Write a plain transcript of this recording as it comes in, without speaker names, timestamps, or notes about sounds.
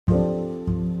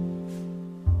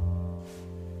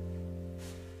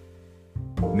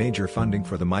Major funding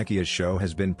for the Mikias show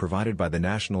has been provided by the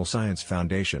National Science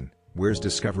Foundation, where's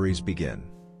discoveries begin.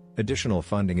 Additional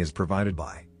funding is provided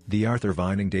by the Arthur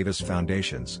Vining Davis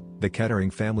Foundations, the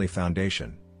Kettering Family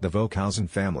Foundation, the Vokhausen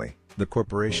family, the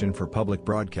Corporation for Public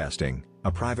Broadcasting,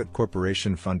 a private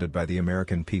corporation funded by the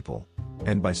American people,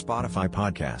 and by Spotify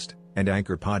Podcast, and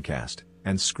Anchor Podcast,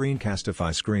 and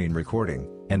Screencastify Screen Recording,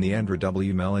 and the Andrew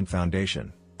W. Mellon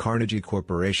Foundation, Carnegie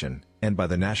Corporation, and by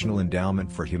the National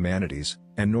Endowment for Humanities,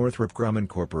 and Northrop Grumman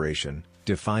Corporation,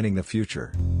 Defining the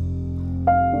Future.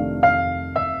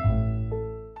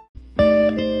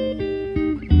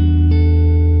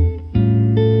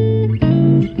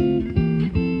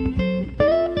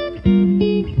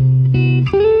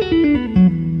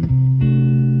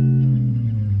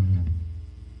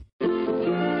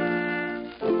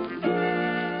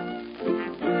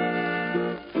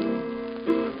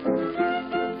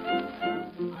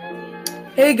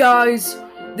 Hey guys,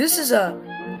 this is episode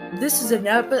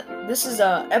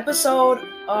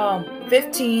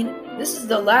 15. This is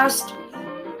the last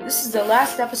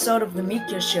episode of the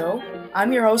Mikias show.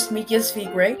 I'm your host Mikias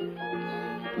Figre.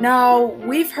 Now,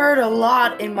 we've heard a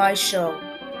lot in my show.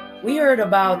 We heard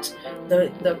about the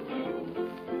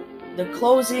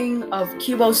closing of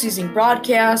Cubo ceasing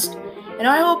broadcast, and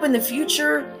I hope in the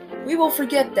future we will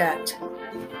forget that.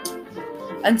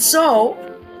 And so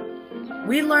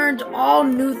we learned all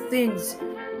new things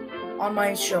on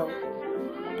my show.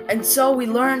 And so we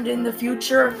learned in the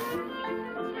future,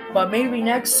 but maybe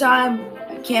next time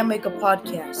I can't make a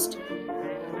podcast.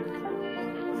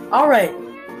 Alright,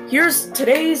 here's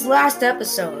today's last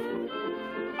episode.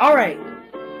 Alright,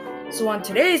 so on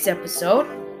today's episode,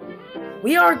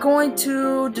 we are going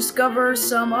to discover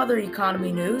some other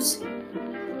economy news.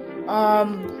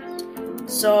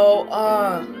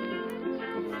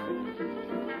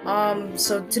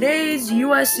 So today's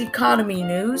U.S. economy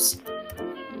news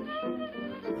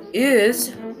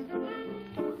is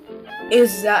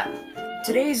that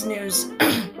today's news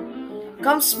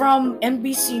comes from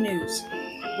NBC News,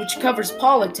 which covers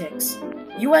politics,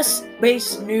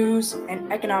 U.S.-based news,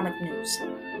 and economic news.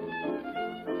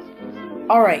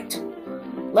 All right,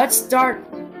 let's start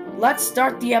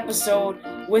the episode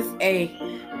with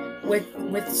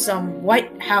some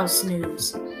White House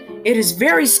news. It is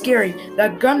very scary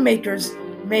that gun makers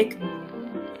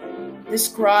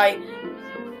descry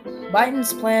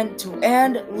Biden's plan to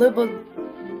end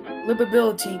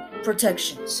livability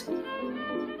protections.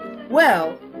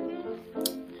 We'll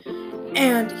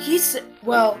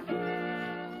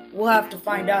have to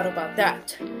find out about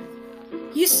that.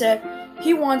 He said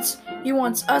he wants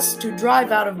us to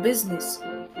drive out of business,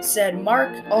 said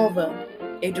Mark Ulva,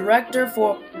 a director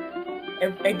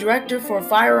for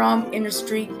firearm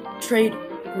industry trade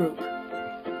group.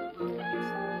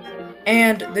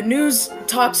 And the news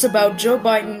talks about Joe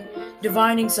Biden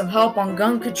divining some help on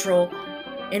gun control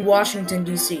in Washington,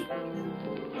 D.C.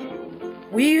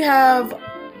 We have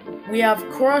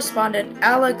correspondent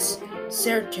Alex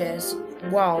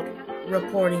Sanchez-Wild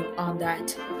reporting on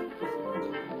that.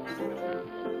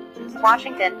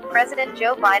 Washington, President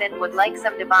Joe Biden would like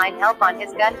some divine help on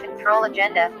his gun control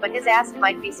agenda, but his ask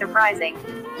might be surprising.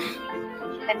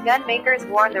 And gun makers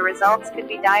warn the results could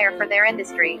be dire for their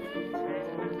industry.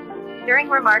 During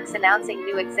remarks announcing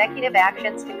new executive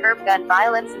actions to curb gun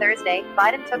violence Thursday,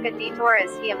 Biden took a detour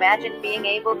as he imagined being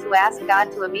able to ask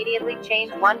God to immediately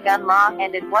change one gun law,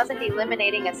 and it wasn't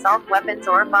eliminating assault weapons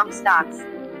or bump stocks.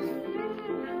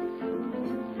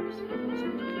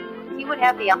 He would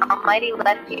have the Almighty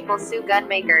let people sue gun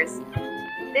makers.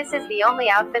 This is the only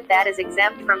outfit that is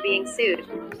exempt from being sued.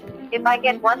 If I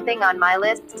get one thing on my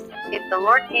list, if the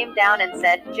Lord came down and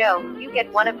said, Joe, you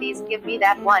get one of these, give me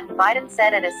that one, Biden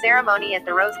said at a ceremony at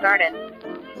the Rose Garden.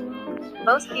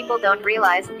 Most people don't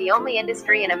realize the only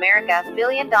industry in America,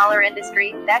 billion-dollar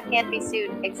industry, that can't be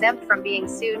sued, exempt from being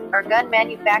sued, are gun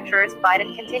manufacturers,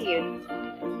 Biden continued.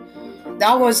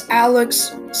 That was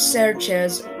Alex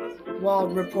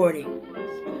Sanchez-Wild reporting.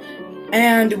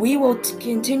 And we will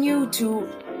continue to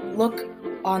look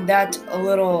on that a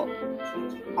little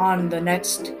on the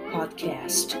next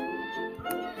podcast.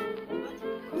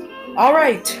 All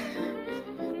right,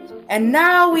 and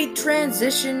now we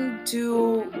transition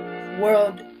to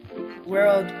world,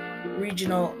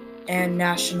 regional, and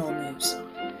national news.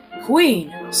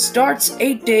 Queen starts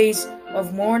 8 days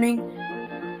of mourning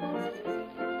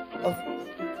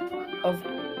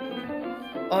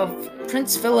of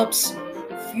Prince Philip's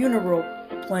funeral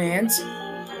plans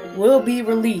will be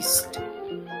released.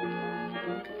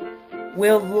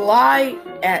 Will lie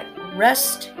at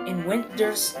rest in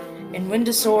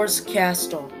Windsor's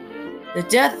castle. The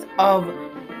death of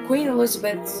Queen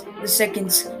Elizabeth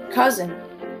II's cousin,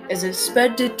 is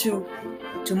expected to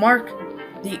mark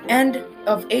the end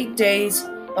of 8 days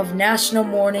of national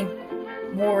mourning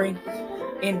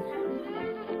in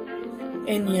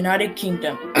United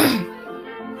Kingdom.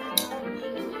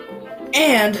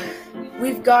 And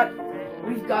we've got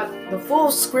the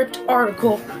full script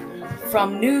article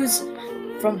from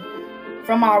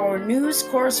our news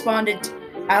correspondent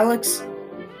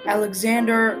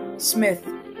Alexander Smith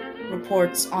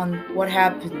reports on what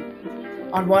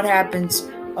happens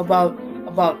about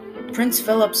Prince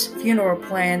Philip's funeral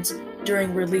plans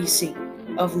during releasing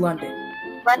of London.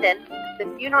 London, the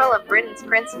funeral of Britain's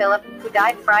Prince Philip, who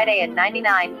died Friday at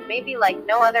 99, may be like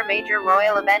no other major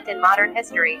royal event in modern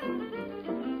history.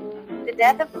 The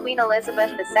death of Queen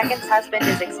Elizabeth II's husband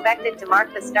is expected to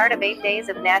mark the start of 8 days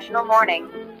of national mourning.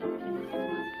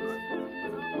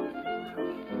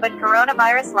 But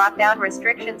coronavirus lockdown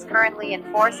restrictions currently in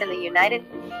force in the United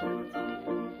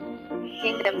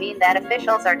Kingdom mean that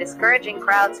officials are discouraging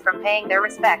crowds from paying their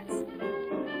respects.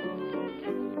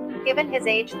 Given his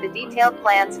age, the detailed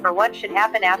plans for what should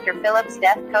happen after Philip's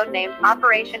death, codenamed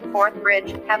Operation Fourth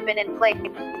Bridge, have been in place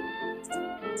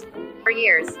for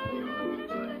years.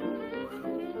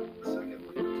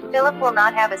 Philip will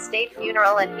not have a state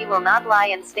funeral and he will not lie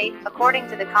in state, according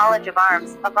to the College of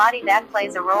Arms, a body that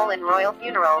plays a role in royal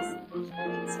funerals.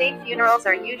 State funerals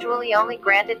are usually only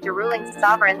granted to ruling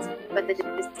sovereigns, but the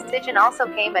decision also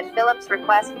came at Philip's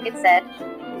request, it said.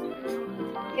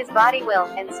 His body will,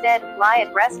 instead, lie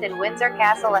at rest in Windsor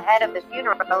Castle ahead of the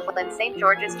funeral in St.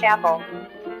 George's Chapel.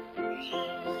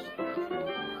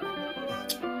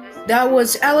 That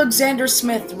was Alexander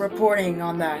Smith reporting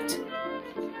on that.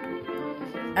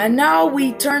 And now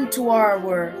we turn to our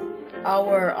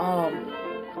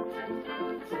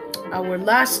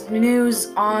last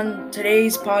news on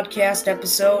today's podcast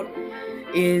episode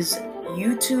is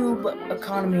YouTube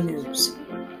economy news.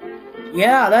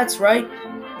 Yeah, that's right.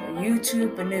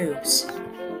 YouTube news.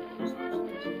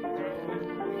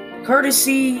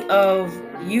 Courtesy of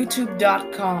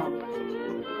YouTube.com.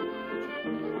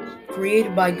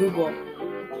 Created by Google.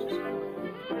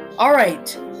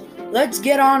 Alright, let's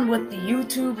get on with the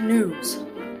YouTube news.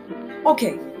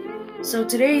 Okay, so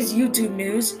today's YouTube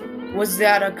news was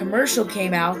that a commercial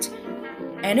came out,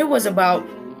 and it was about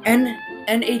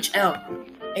NHL.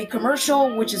 A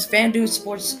commercial which is FanDuel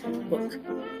Sportsbook.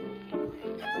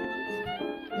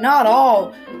 Not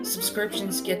all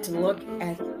subscriptions get to look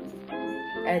at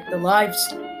the live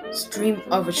stream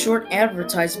of a short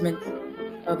advertisement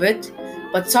of it,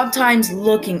 but sometimes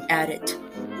looking at it.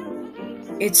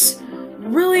 It's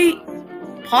really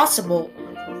possible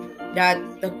that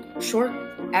the short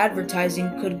advertising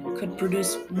could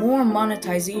produce more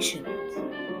monetization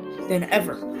than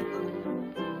ever.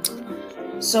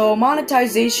 So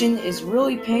monetization is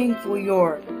really paying for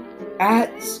your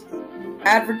ads,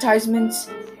 advertisements,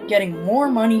 getting more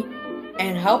money,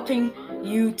 and helping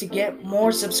you to get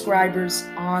more subscribers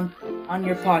on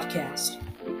your podcast.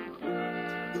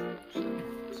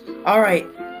 Alright,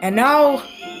 and now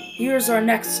here's our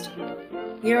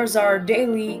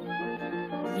daily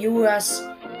US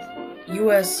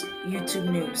YouTube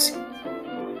news.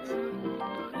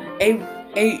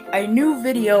 A new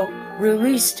video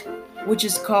released which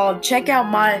is called Check Out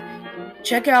My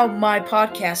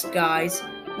Podcast Guys,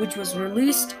 which was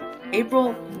released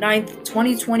April 9th,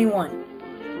 2021.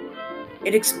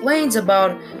 It explains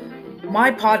about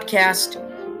my podcast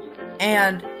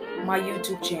and my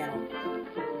YouTube channel.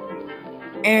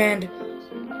 And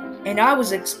I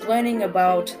was explaining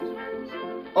about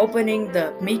opening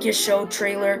the Mikias show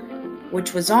trailer,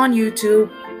 which was on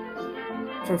YouTube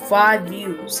for 5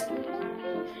 views.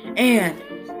 And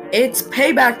it's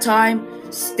payback time.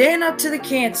 Stand up to the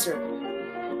cancer.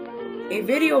 A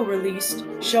video released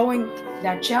showing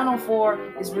that Channel 4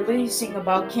 is releasing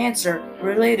about cancer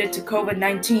related to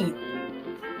COVID-19.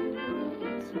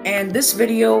 And this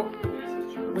video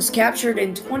was captured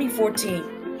in 2014,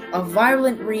 a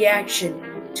violent reaction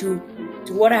to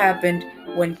what happened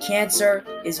when cancer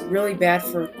is really bad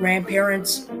for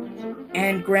grandparents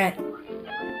and grandpas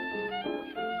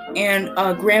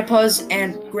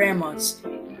and grandmas.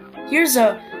 Here's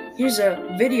a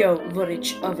video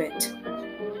footage of it.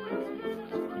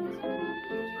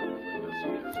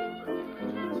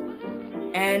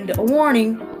 And a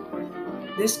warning,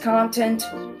 this content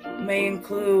may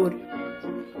include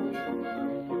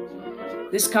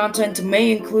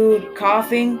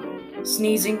coughing,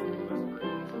 sneezing,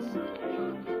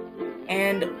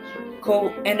 and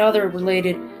other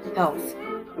related health.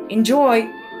 Enjoy.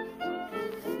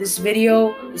 This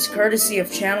video is courtesy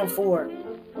of Channel 4.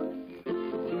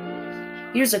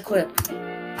 Here's a clip.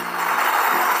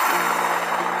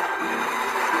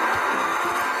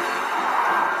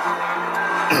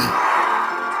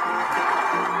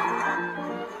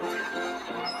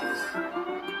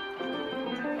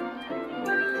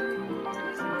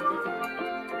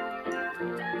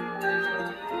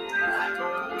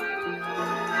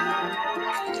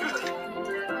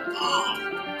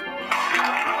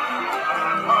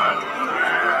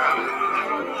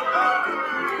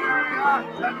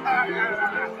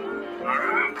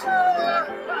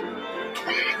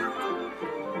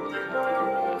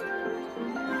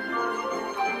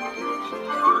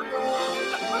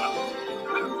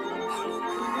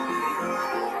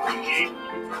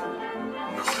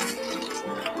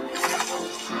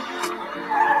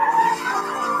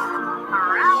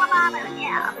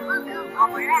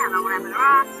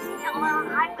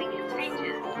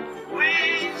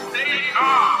 Please stay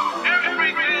calm.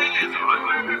 Everything is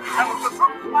under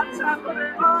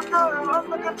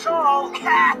control.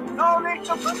 No need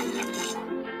to.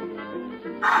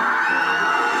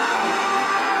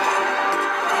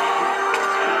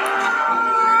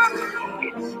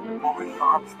 It's more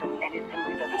advanced than anything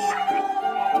we've ever seen.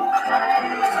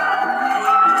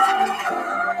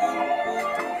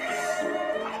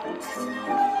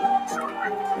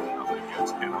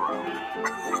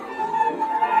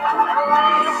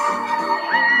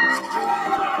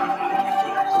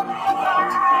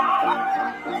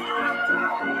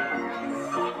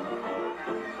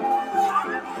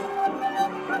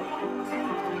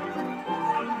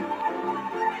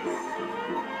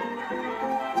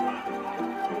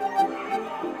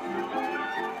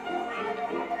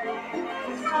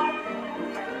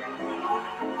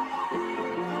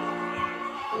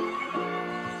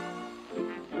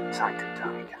 Time to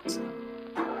die, cancer.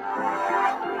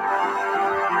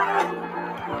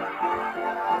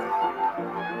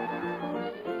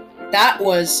 That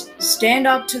was Stand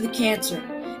Up to the Cancer.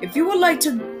 If you would like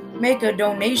to make a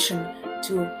donation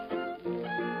to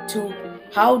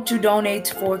how to donate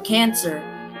for cancer,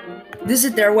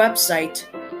 visit their website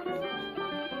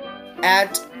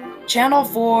at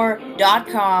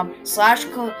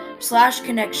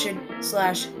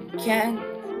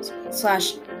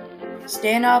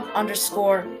channel4.com/connection/stand up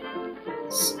underscore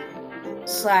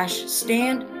slash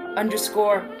stand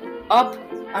underscore up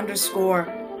underscore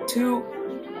to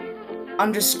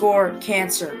underscore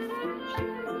cancer.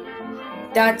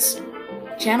 That's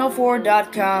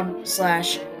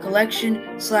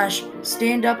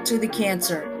channel4.com/collection/stand up to the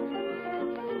cancer.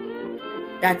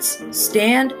 That's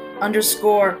stand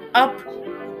underscore up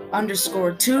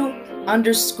underscore to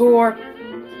underscore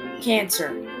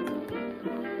cancer.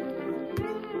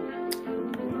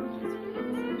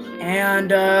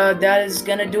 And that is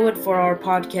gonna do it for our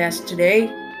podcast today.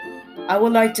 I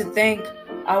would like to thank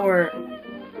our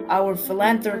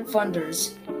philanthropic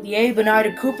funders, the Abe and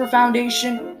Ida Cooper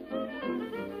Foundation,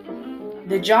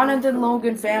 the Jonathan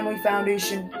Logan Family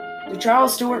Foundation, the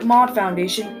Charles Stewart Mott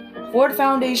Foundation, Ford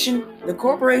Foundation, the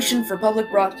Corporation for Public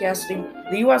Broadcasting,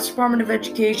 the U.S. Department of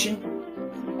Education,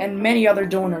 and many other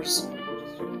donors.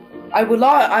 I would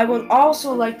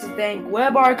also like to thank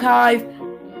Web Archive,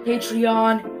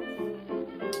 Patreon,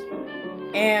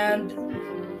 and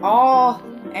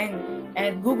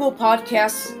Google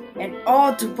Podcasts, and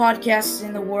all the podcasts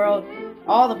in the world,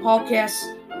 all the podcasts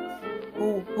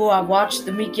who have watched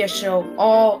the Mikias show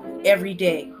every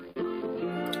day.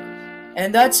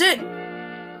 And that's it.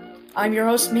 I'm your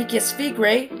host, Mikias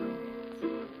Figre.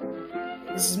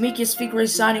 This is Mikias Figre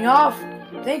signing off.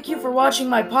 Thank you for watching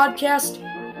my podcast.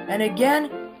 And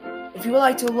again, if you would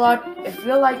like to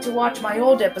watch my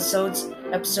old episodes,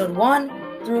 episode 1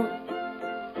 through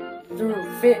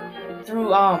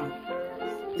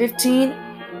 15,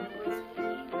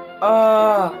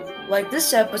 like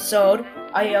this episode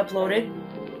I uploaded,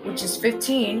 which is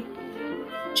 15,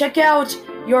 check out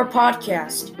your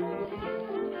podcast.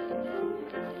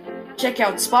 Check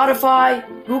out Spotify,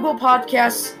 Google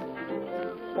Podcasts,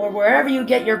 or wherever you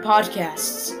get your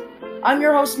podcasts. I'm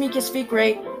your host, Mikias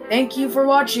Figre. Thank you for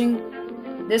watching.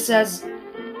 This has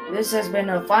been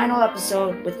a final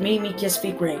episode with me, Mikias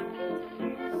Figre.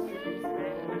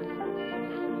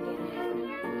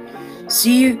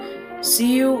 See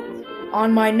you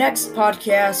on my next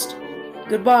podcast.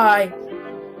 Goodbye.